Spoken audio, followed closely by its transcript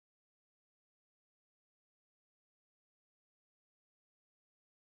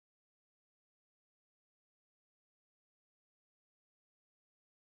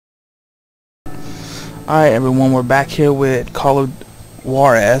Alright everyone, we're back here with Call of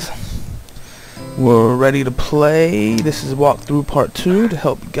Juarez. We're ready to play. This is walkthrough part 2 to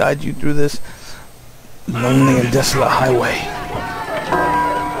help guide you through this lonely and desolate highway.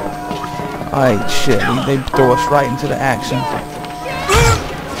 Alright, shit, they throw us right into the action.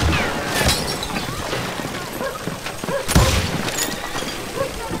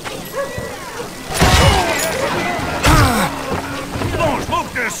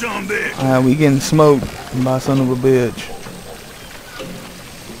 Alright, we getting smoked by son of a bitch.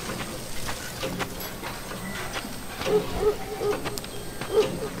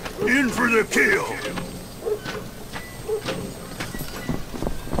 In for the kill.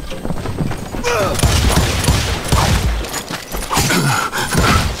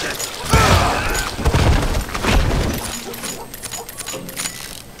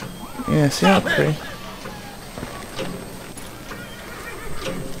 Yeah, see how pretty.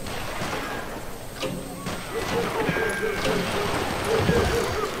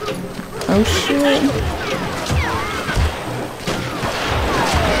 Oh shit.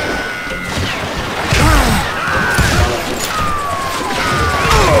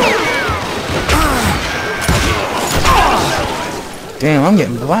 Damn, I'm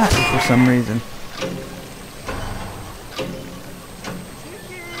getting blasted for some reason.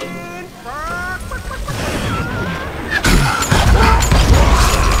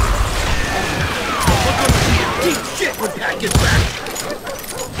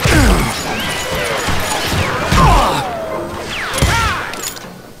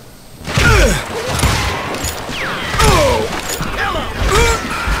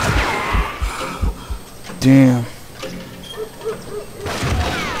 Damn.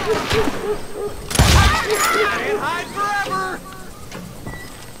 Can't hide forever.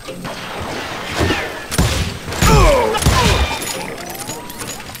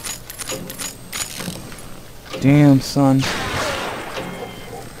 Damn, son.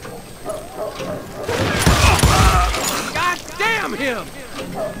 God damn him!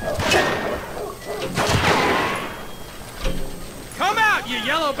 Come out, you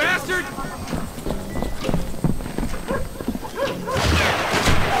yellow bastard!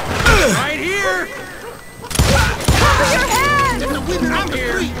 Right here! Cover your head! I'm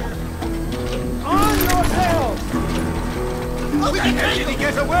here! On your tail! How did he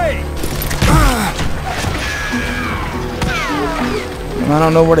get away? I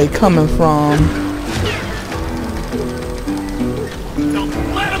don't know where they coming from. Don't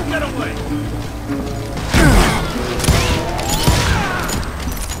let him get away!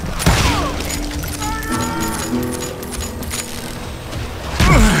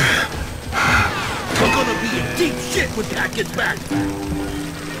 We're gonna be in deep shit when Pat gets back!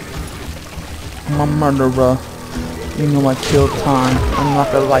 I'm a murderer. You know I killed time. I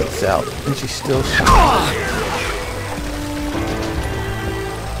knocked her lights out, and she's still shining.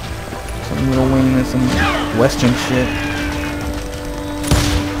 Some little wing and some western shit.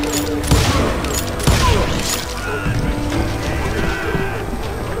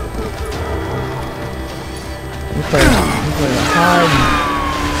 We play hide.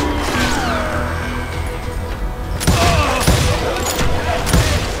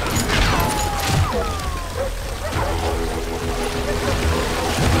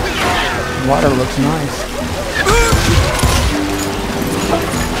 Water looks nice.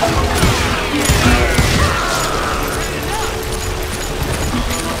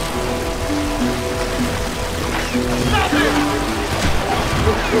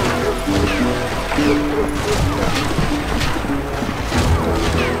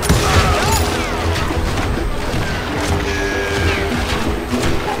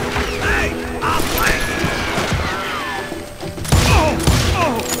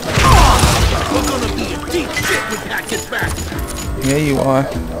 Yeah, you are.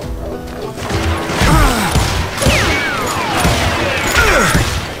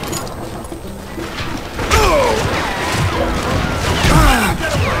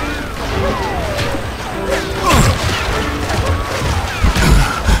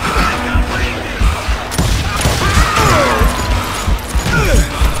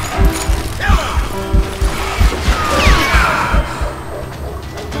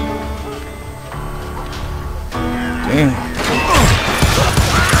 Damn.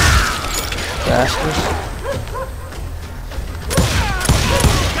 Bastards.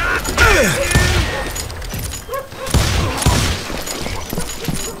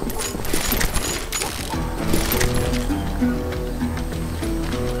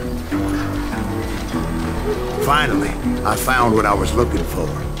 Finally, I found what I was looking for.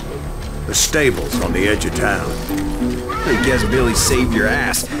 The stables on the edge of town. I guess Billy saved your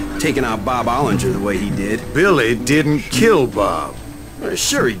ass. taking out Bob Ollinger the way he did. Billy didn't kill Bob.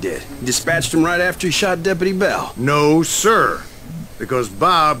 Sure he did. He dispatched him right after he shot Deputy Bell. No, sir. Because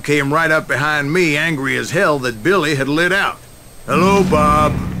Bob came right up behind me, angry as hell that Billy had lit out. "Hello,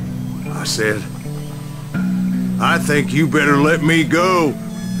 Bob," I said. "I think you better let me go."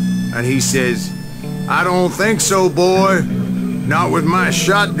 And he says, "I don't think so, boy. Not with my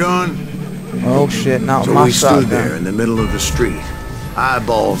shotgun." Oh shit, not So my we stood there shotgun. in the middle of the street,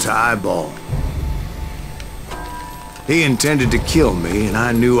 eyeball to eyeball. He intended to kill me, and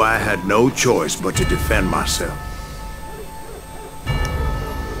I knew I had no choice but to defend myself.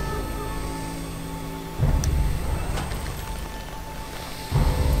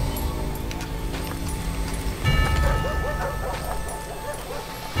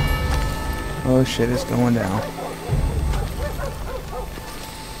 Oh shit, it's going down.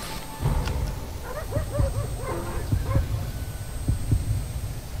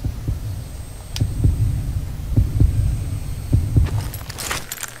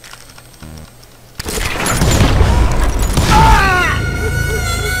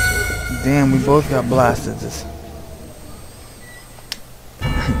 Damn, we both got blasted.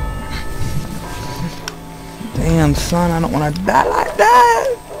 Damn, son, I don't want to die like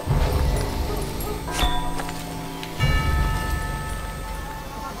that.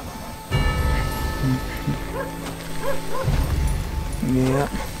 Yeah.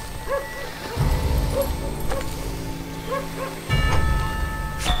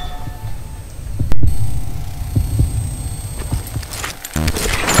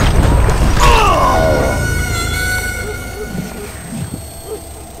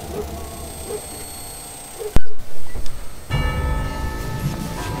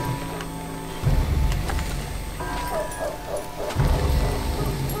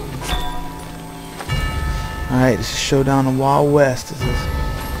 Alright, this is Showdown in Wild West. This is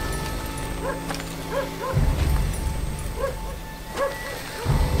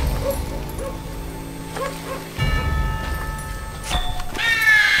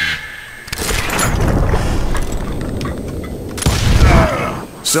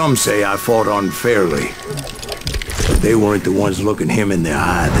Some say I fought unfairly, but they weren't the ones looking him in the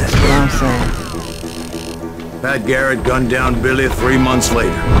eye then. what I'm saying. Pat Garrett gunned down Billy 3 months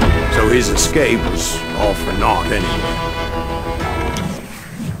later, so his escape was all for naught anyway.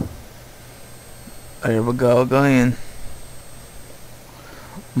 There we go again.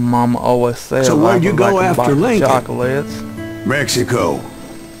 Mama always said, So where'd you life is go like a after box of Lincoln? chocolates. Mexico.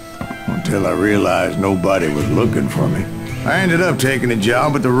 Until I realized nobody was looking for me. I ended up taking a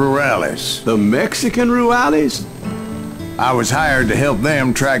job at the Rurales. The Mexican Rurales? I was hired to help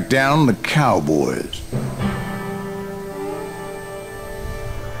them track down the cowboys.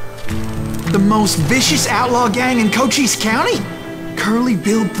 The most vicious outlaw gang in Cochise County? Curly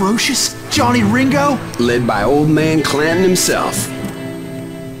Bill Brocious? Johnny Ringo? Led by old man Clanton himself.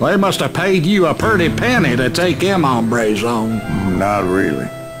 They must have paid you a pretty penny to take them hombres on. Not really.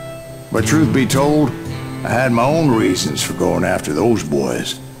 But truth be told, I had my own reasons for going after those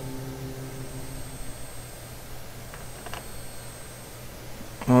boys.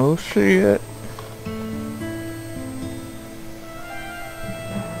 Oh shit.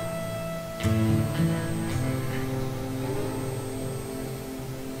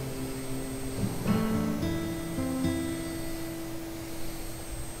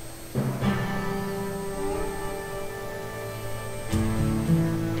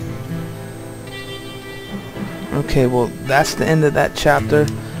 Okay, well, that's the end of that chapter.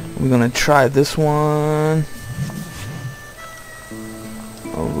 We're gonna try this one.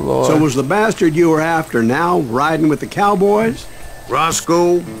 Oh Lord. So was the bastard you were after now riding with the cowboys?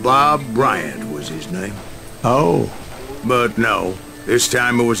 Roscoe Bob Bryant was his name. Oh. But no, this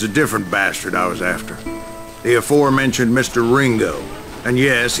time it was a different bastard I was after. The aforementioned Mr. Ringo. And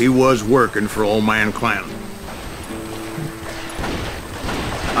yes, he was working for old man Clanton.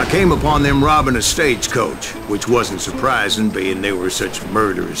 I came upon them robbing a stagecoach, which wasn't surprising, being they were such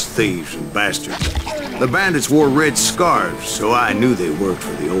murderous thieves and bastards. The bandits wore red scarves, so I knew they worked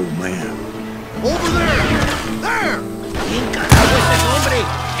for the old man. Over there! There!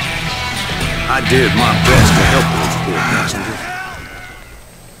 I did my best to help those poor passengers.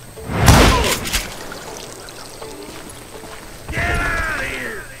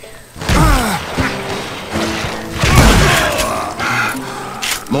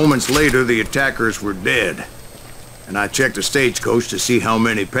 Moments later, the attackers were dead, and I checked the stagecoach to see how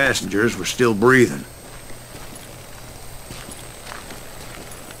many passengers were still breathing.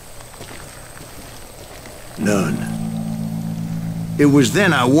 None. It was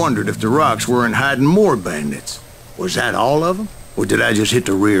then I wondered if the rocks weren't hiding more bandits. Was that all of them? Or did I just hit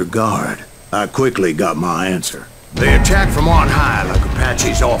the rear guard? I quickly got my answer. They attacked from on high like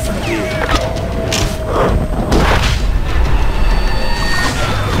Apaches often did.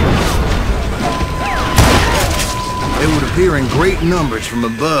 They would appear in great numbers from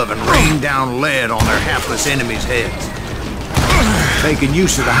above and rain down lead on their hapless enemies' heads, making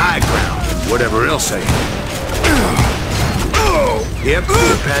use of the high ground and whatever else they had. Yep,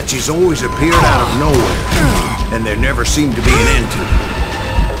 the Apaches always appeared out of nowhere, and there never seemed to be an end to them.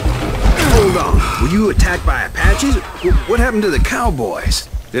 Hold on. Were you attacked by Apaches? What happened to the cowboys?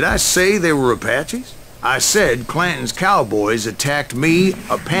 Did I say they were Apaches? I said Clanton's cowboys attacked me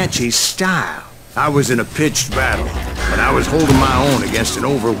Apache style. I was in a pitched battle, but I was holding my own against an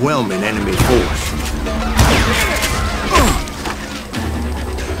overwhelming enemy force.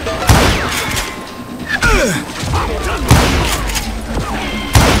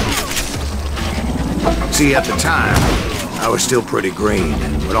 See, at the time, I was still pretty green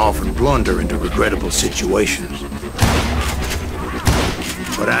and would often blunder into regrettable situations.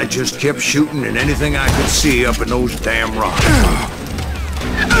 But I just kept shooting at anything I could see up in those damn rocks.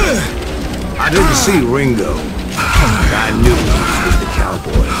 I didn't see Ringo, but I knew he was with the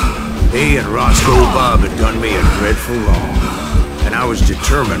cowboys. He and Roscoe Bob had done me a dreadful wrong, and I was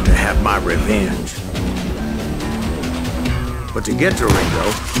determined to have my revenge. But to get to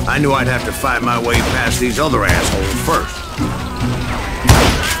Ringo, I knew I'd have to fight my way past these other assholes first.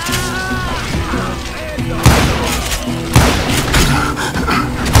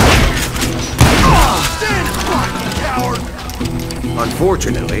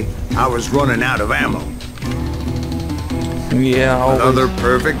 Unfortunately, I was running out of ammo. Yeah, always. Another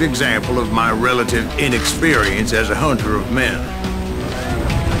perfect example of my relative inexperience as a hunter of men.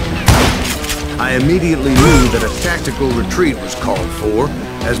 I immediately knew that a tactical retreat was called for,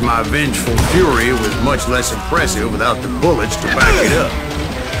 as my vengeful fury was much less impressive without the bullets to back it up.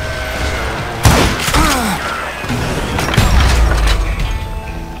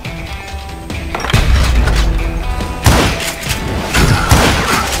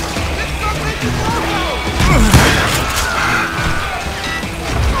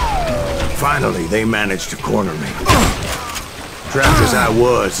 Finally, they managed to corner me. Trapped as I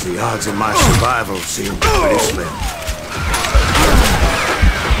was, the odds of my survival seemed pretty slim.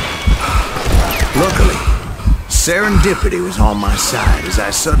 Luckily, serendipity was on my side as I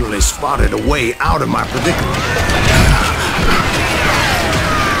suddenly spotted a way out of my predicament.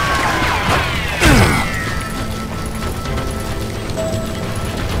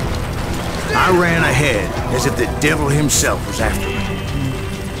 I ran ahead as if the devil himself was after me.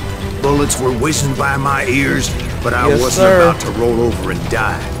 Bullets were whizzing by my ears, but I wasn't about to roll over and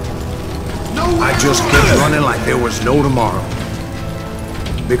die. I just kept running like there was no tomorrow.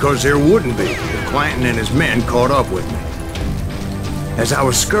 Because there wouldn't be if Clanton and his men caught up with me. As I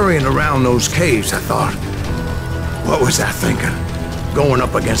was scurrying around those caves, I thought, what was I thinking? Going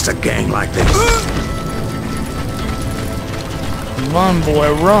up against a gang like this? Run,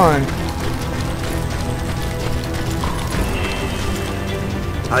 boy, run.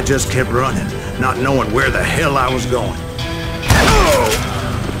 I just kept running, not knowing where the hell I was going.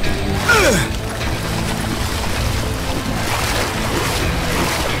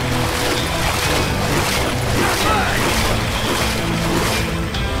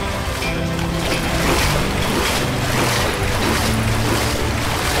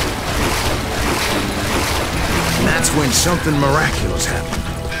 And that's when something miraculous happened.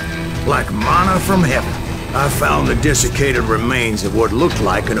 Like manna from heaven. I found the desiccated remains of what looked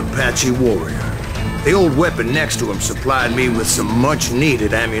like an Apache warrior. The old weapon next to him supplied me with some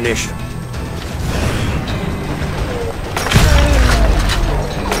much-needed ammunition.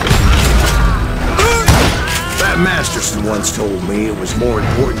 Pat Masterson once told me it was more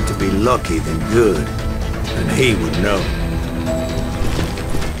important to be lucky than good, and he would know.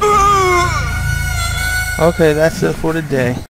 Okay, that's it for today.